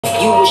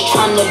was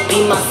trying to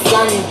be my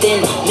son,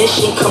 then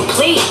mission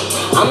complete.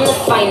 I'm the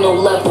final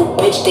level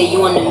bitch that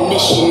you on a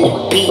mission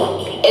to be.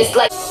 It's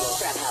like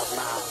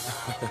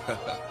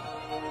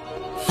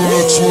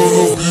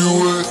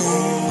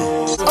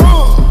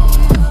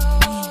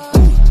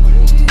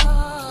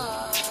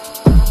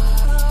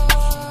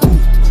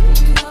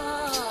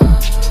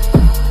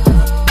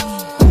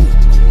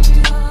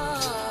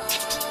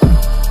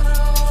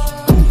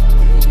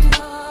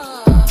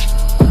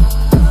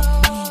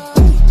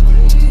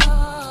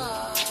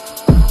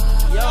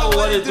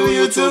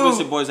YouTube, it's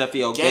your boys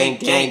FVO gang.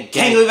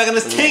 We back on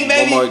this thing,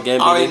 baby. One more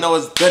game, already know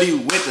what's goody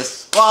with the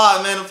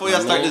squad, man. Before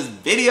y'all start this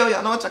video,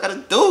 y'all know what y'all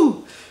gotta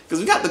do. Cause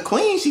we got the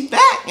queen, she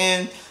back,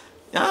 and you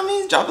know what I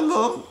mean? Drop a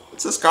little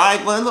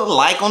subscribe button, a little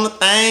like on the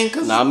thing.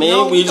 Cause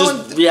we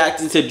just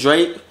reacted to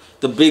Drake,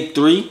 the big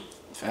three.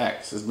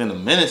 Facts. It's been a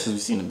minute since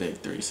we've seen the big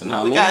three. So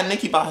now we got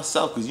Nicki by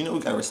herself, cause you know we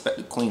gotta respect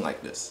the queen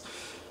like this.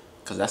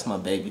 Cause that's my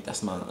baby.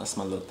 That's my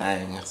little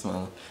thing. That's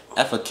my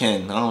F a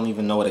kin. I don't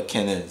even know what a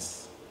kin is.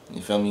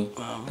 You feel me?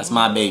 That's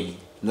my baby.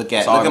 Look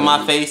at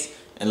my face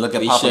and look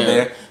at Papa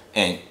Bear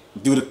and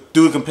do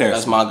the comparison.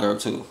 That's my girl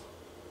too.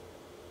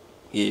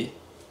 Yeah.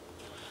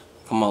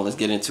 Come on, let's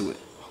get into it.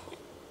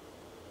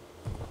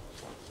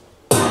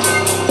 I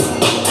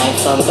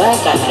fell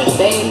back, I had a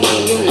baby,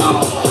 you know.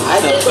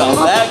 I just fell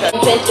back.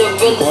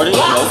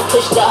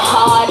 Push the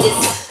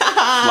hardest.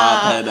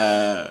 Flop head.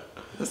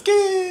 Let's get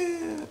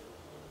it.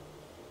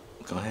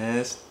 Go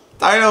ahead.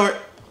 Start it over.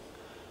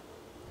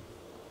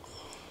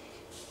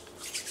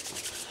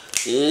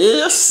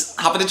 Yes.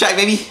 Hop in the track,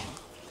 baby.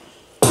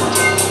 I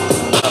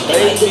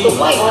did the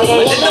white I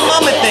did the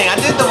mama thing. I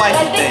did the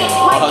wifey thing.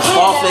 Her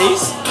small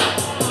face.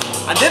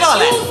 I did all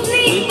that.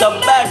 He's the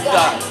bad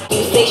guy.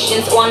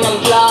 Accusations on them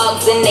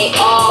blogs and they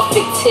all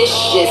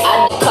fictitious.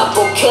 I had a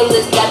couple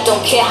killers that don't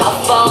care how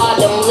far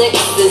them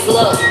licks is.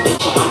 Look,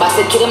 bitch, I'm about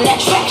to get them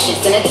that traction.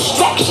 Send a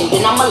distraction,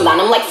 then I'ma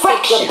line them like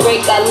fraction.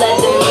 Break, I let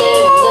them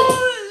live. Look.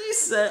 She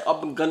said,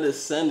 I'm gonna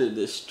send a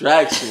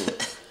distraction.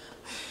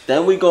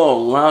 Then we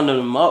gonna round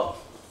them up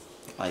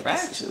like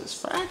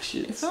fractions.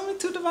 You feel me?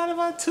 2 divided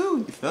by 2.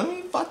 You feel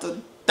me? About to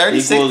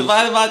 36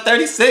 divided by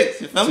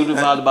 36. You feel me? 2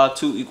 divided by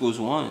 2 equals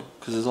 1.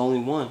 Cause there's only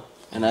 1.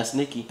 And that's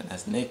Nicki. And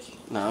that's Nicki.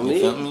 Nah, you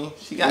feel me?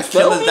 She got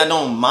killers that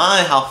don't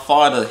mind how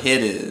far the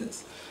hit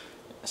is.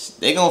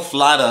 They gonna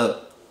fly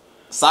to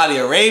Saudi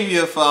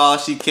Arabia for all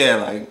she care.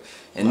 Like,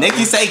 and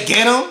Nicki say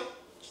get him.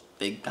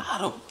 They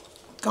got him.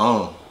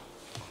 Gone.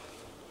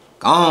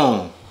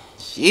 Gone.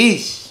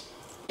 Sheesh.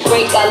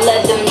 Break, I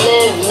let them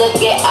live,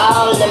 look at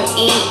all them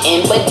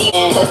eating. But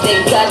cause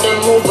they gotta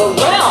move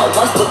around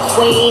once the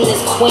queen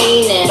is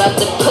queening. About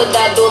to put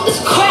out all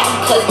this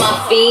crap cause my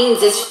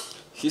fiends is.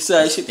 She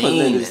said she put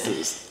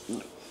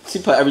she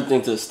put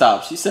everything to the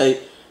stop. She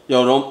say,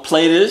 yo, don't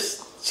play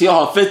this. She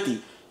on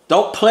 50.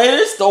 Don't play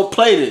this, don't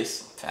play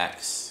this.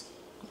 Facts.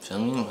 Feel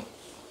me?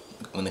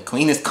 When the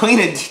queen is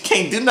queening, you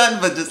can't do nothing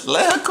but just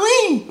let her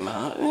queen.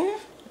 Nah,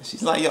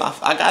 she's like, yo,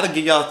 I gotta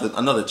give y'all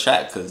another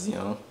track cause, you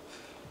know,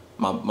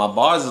 my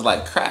bars is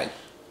like crack,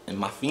 and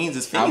my fiends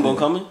is fiending. Album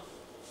coming?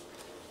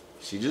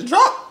 She just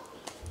dropped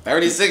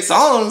 36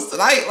 songs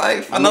tonight,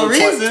 like for no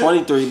reason.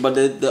 23, but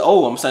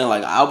I'm saying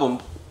like album.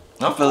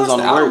 I feel it's on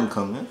the album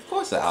coming. Of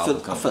course, the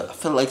album coming. I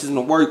feel like it's in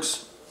the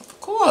works. Of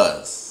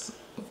course,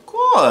 of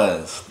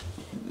course,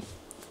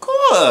 of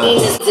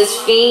course. This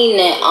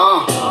fiending,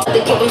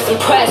 they give him some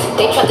press.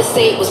 They tried to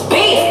say it was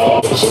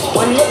beef. They just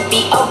wanna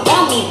be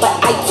around me, but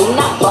I do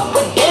not fuck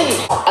with them.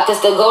 I can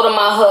still go to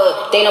my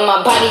hood. They know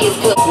my body is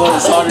good.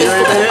 Sorry,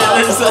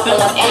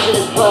 Los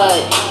Angeles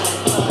bud.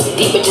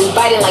 Deep bitches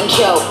biting like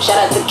Joe. Shout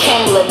out to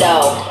Kembla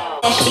though.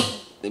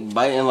 They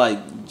biting like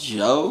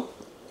Joe?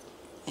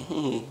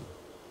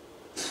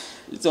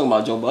 You talking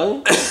about Joe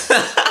Budden? I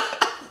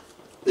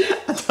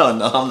don't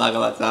know. I'm not gonna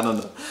lie to you. I don't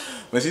know.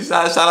 But she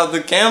shout out to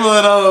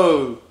Kembla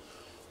though.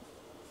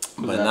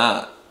 But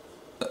not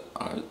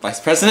our vice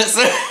president,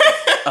 sir.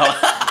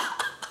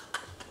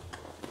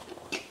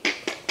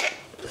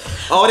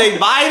 Oh, they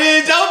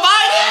Biden, Joe Biden.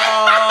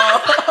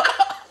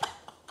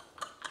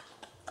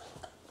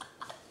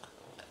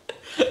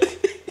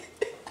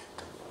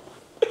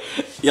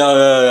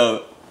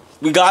 Yo.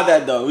 We got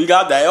that though. We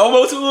got that.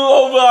 Almost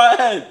over our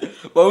head.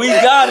 But we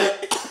got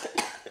it.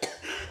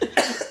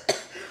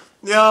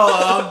 Yo,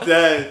 I'm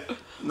dead.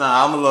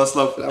 Nah, I'm a little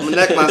slow for that. I'm gonna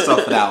neck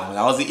myself for that one.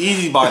 That was an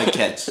easy bar to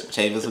catch.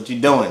 Chavis, what you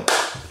doing?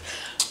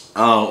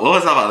 What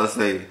was I about to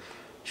say?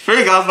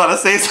 Freak, I was about to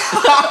say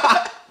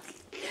something.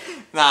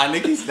 Nah,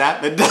 Nicki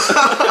snapping down.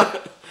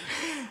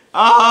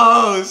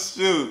 Oh,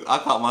 shoot. I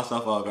caught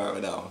myself off guard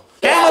with that one.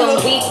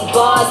 Some weak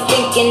bars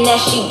thinking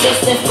that she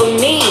dissing for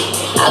me.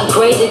 I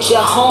graded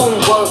your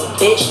homework,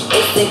 bitch,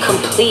 it's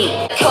incomplete.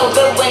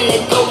 COVID when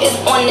the goat is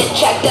on the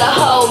track, the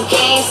whole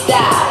game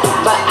stop.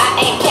 But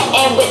I ain't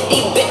playing with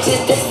these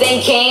bitches, this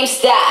ain't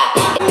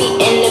GameStop. Be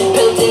in the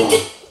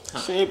building.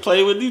 She ain't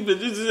playing with these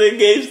bitches, this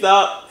ain't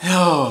GameStop.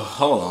 Yo,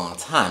 hold on,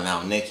 time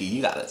out, Nicki.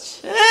 You gotta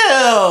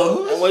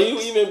chill. And when you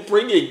even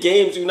bring your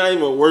games, you're not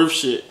even worth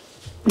shit.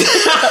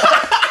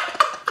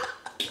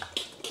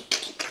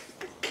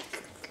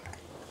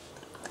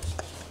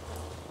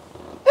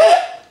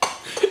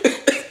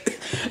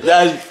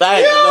 That's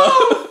facts,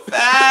 bro.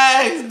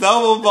 Facts.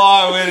 Double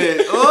bar with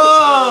it.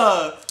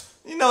 Ugh.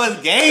 You know it's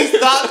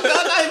GameStop.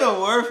 That's not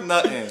even worth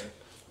nothing.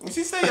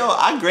 She said, yo,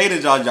 I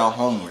graded y'all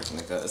homework,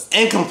 nigga. It's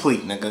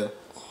incomplete, nigga.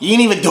 You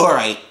didn't even do it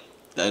right.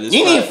 That is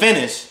you didn't even facts.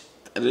 finish.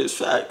 That is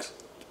facts.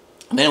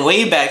 And then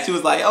way back, she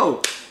was like,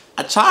 oh,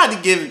 I tried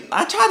to give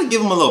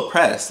him a little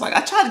press. Like,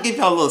 I tried to give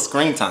y'all a little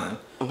screen time.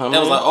 That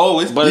was like, oh,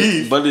 it's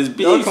beef. But it's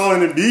beef. Y'all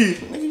calling it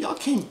beef. Nigga, y'all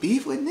can't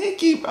beef with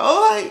Nicki, bro.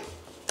 Like,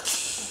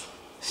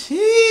 sheesh.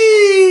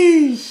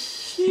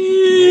 Nicki,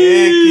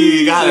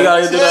 you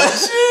gotta do that.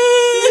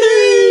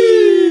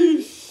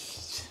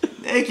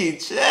 Nicki,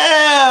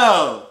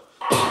 chill.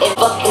 It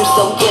fucked him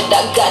so good,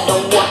 I got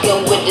him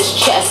walking with his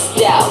chest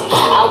out.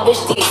 I wish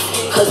these,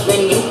 cause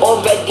when you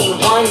already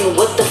won,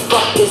 what the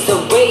fuck is a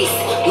race?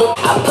 Look,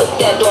 I put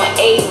that on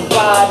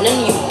A-Rod, none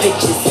of you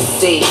bitches is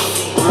safe.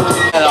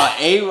 And on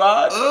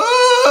A-Rod? I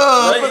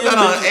put that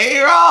on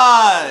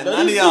A-Rod.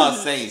 None of y'all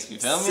safe, you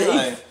feel me?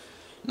 Like,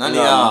 none of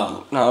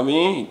y'all. Nah, I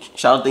mean,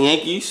 shout out the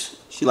Yankees.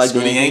 She like the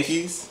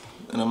Yankees.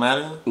 It don't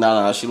matter?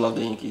 Nah, she love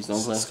the Yankees.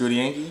 Don't play. Screw the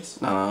Yankees?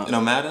 Nah. It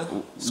don't matter?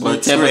 Screw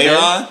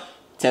A-Rod?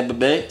 Tampa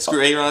Bay.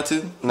 Screw A-Rod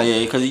too? Nah, yeah,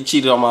 because he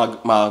cheated on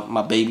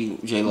my baby,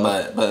 J-Lo.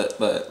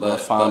 But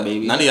fine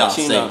baby. None of y'all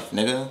safe,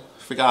 nigga.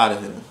 Freak out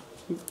of here.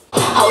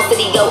 Whole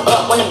city go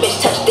up when a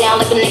bitch touch down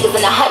like the niggas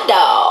in a hot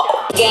dog.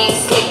 Game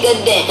slicker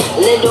than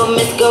Little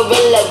Miss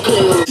Gorilla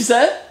Glue. She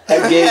said?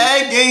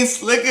 Head game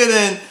slicker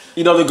than...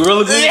 You know the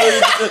Gorilla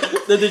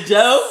Glue? the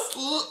gel?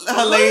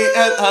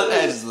 Her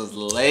edges was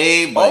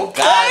laid, but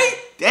okay. God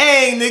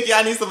dang, Nicki,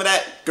 I need some of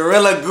that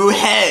Gorilla Glue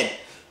head.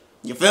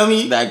 You feel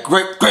me? That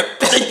grip,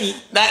 sticky.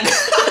 That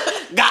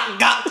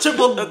got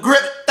triple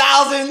grip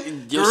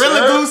 1,000. Yes, Gorilla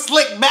sir. Glue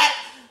slick back.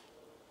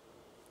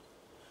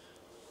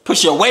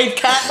 Push your wave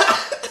cap.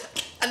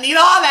 I need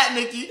all that,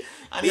 Nicki.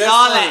 I need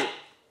all that.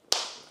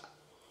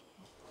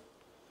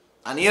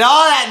 I need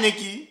all that,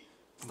 Nicki.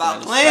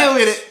 Stop playing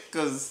with it,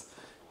 cause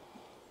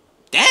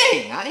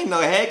dang, I didn't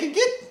know head could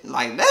get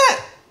like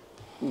that.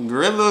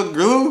 Gorilla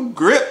Glue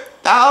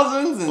grip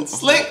 1,000s and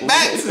slick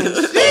backs and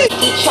shit.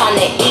 He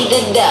tryna eat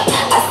it up.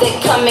 I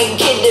said come and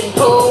get it,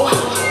 boo.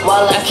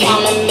 While I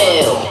count a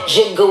mill.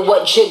 Jigger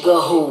what, jigger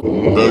who?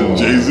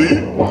 Jay-Z?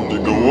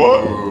 Nigga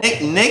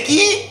what?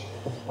 Nicki?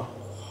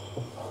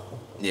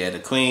 Yeah, the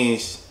queen,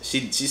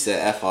 she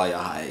said F all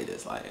y'all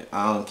haters. Like,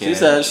 I don't care. She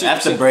said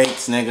after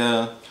breaks,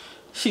 nigga.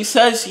 She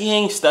says she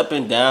ain't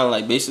stepping down.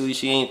 Like, basically,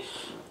 she ain't.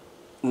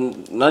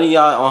 None of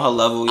y'all on her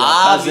level.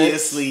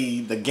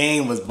 Obviously, the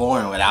game was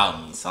born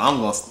without me, so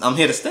I'm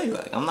here to stay.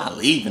 Like, I'm not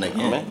leaving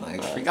again.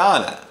 Like, freak all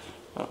that.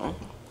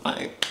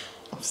 Like,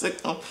 I'm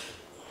sick.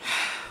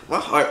 My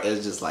heart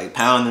is just like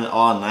pounding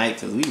all night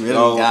because we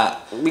really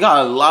got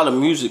a lot of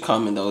music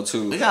coming though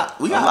too. We got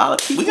a lot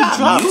of people. We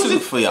got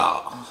music for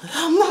y'all.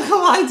 I'm not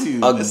gonna lie to you.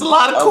 It's a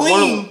lot of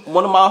Queen.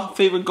 One of my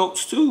favorite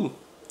goats too.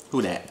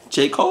 Who that?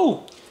 J.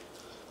 Cole.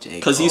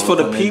 Because he's for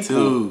the people.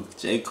 Too.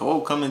 J.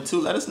 Cole coming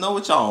too. Let us know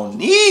what y'all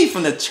need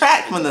from the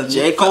track, from the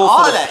J. Cole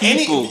all for the that.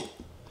 people.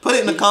 Put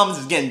it in the comments.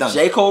 It's getting done.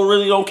 J. Cole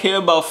really don't care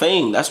about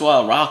fame. That's why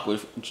I rock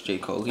with J.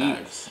 Cole.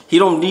 He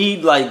don't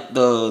need like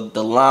the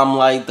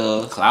limelight,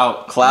 the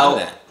clout.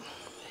 That.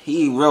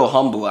 He real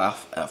humble. I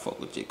fuck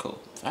with J. Cole.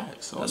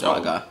 Facts. So that's my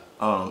guy.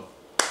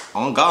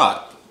 On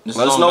God.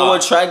 Let us know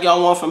what track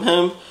y'all want from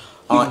him.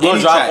 We're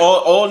gonna drop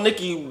all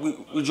Nicki.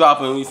 We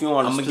dropping if you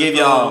want. I'm gonna give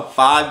y'all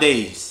 5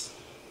 days.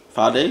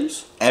 5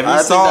 days?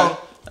 Every song.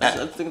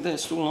 I think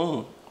that's too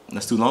long.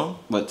 That's too long?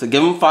 But to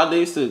give them 5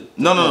 days to...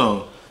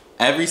 No.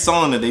 Every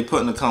song that they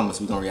put in the comments,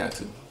 we're going to react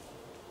to.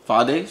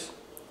 5 days?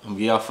 I'm going to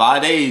give y'all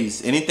 5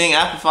 days. Anything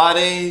after 5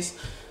 days,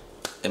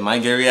 it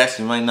might get a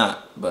reaction, it might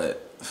not.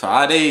 But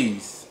 5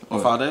 days.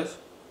 5 days?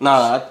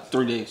 Nah,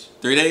 3 days.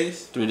 3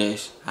 days? 3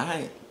 days.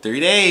 Alright, 3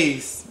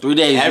 days. 3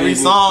 days. Every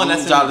song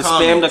that's in the comments.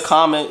 Spam the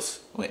comments.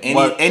 With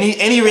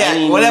any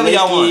reaction, whatever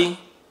y'all want.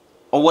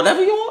 Or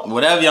whatever you want?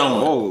 Whatever y'all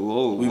want.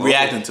 Whoa. We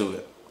reacting to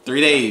it. 3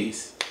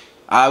 days.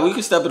 Alright, we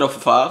can step it up for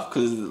 5,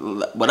 because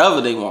whatever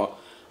they want.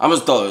 I'm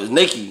just throwing it's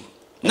Nicki.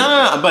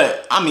 No,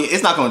 but I mean,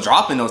 it's not gonna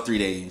drop in those 3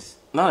 days.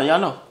 No, y'all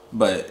know.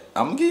 But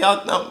I'm gonna give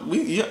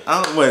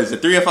y'all. What is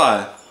it? 3 or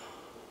 5?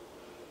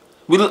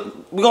 We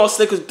gonna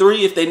stick with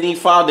 3. If they need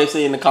 5, they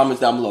say in the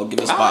comments down below. Give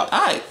us 5.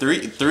 Alright,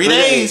 3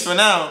 days for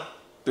now.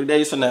 3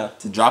 days for now.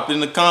 To drop it in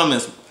the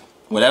comments.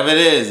 Whatever it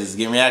is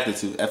getting reacted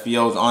to.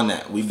 FVO's on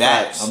that. We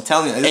back. I'm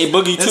telling you. Hey,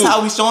 Boogie this too. is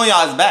how we showing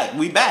y'all it's back.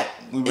 We back.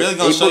 We really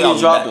gonna show y'all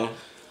dropping.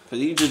 Cause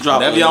he just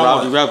dropped whatever y'all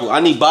want. Rebel. I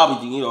need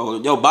Bobby. You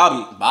know, yo,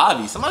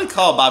 Bobby. Somebody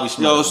call Bobby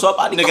Schmidt. Yo,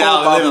 somebody nigga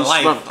call Bobby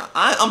Schmidt.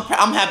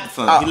 I'm happy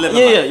for him. He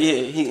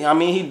living life. I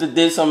mean, he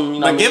did some.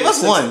 You know, but give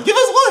us one. Give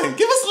us one.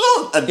 Give us a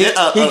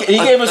little. He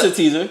gave us a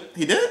teaser.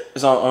 He did.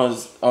 It's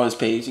on his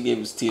page. He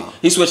gave us a teaser.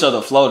 He switched up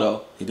the flow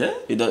though. He did.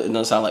 It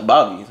doesn't sound like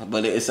Bobby,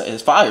 but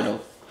it's fire though.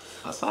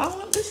 That's all I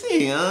want to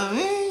see. You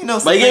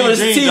know, but he gave us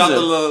a teaser. Dropped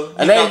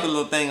the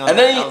little thing on and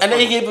then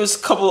he gave us a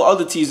couple of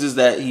other teasers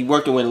that he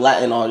working with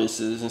Latin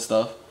artists and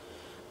stuff.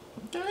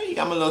 Okay, you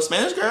got my little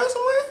Spanish girl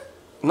somewhere?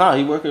 Nah,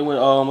 he working with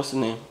what's his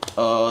name?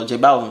 J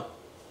Balvin.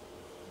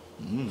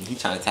 He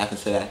trying to tap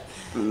into that.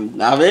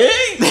 Nah, man.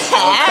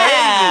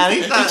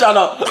 He trying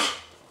to.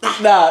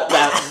 Nah.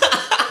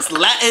 It's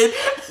Latin.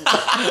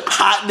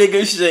 Hot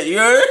nigga shit. You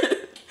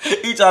heard?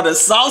 He trying to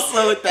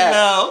salsa with that.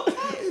 No.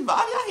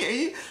 Bobby, I hear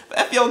you.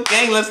 FVO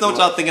gang, let us know what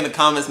y'all think in the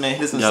comments, man.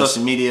 Hit us on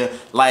social media.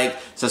 Like,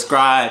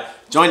 subscribe,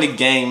 join the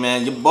gang,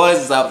 man. Your boys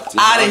is out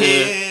of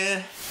here.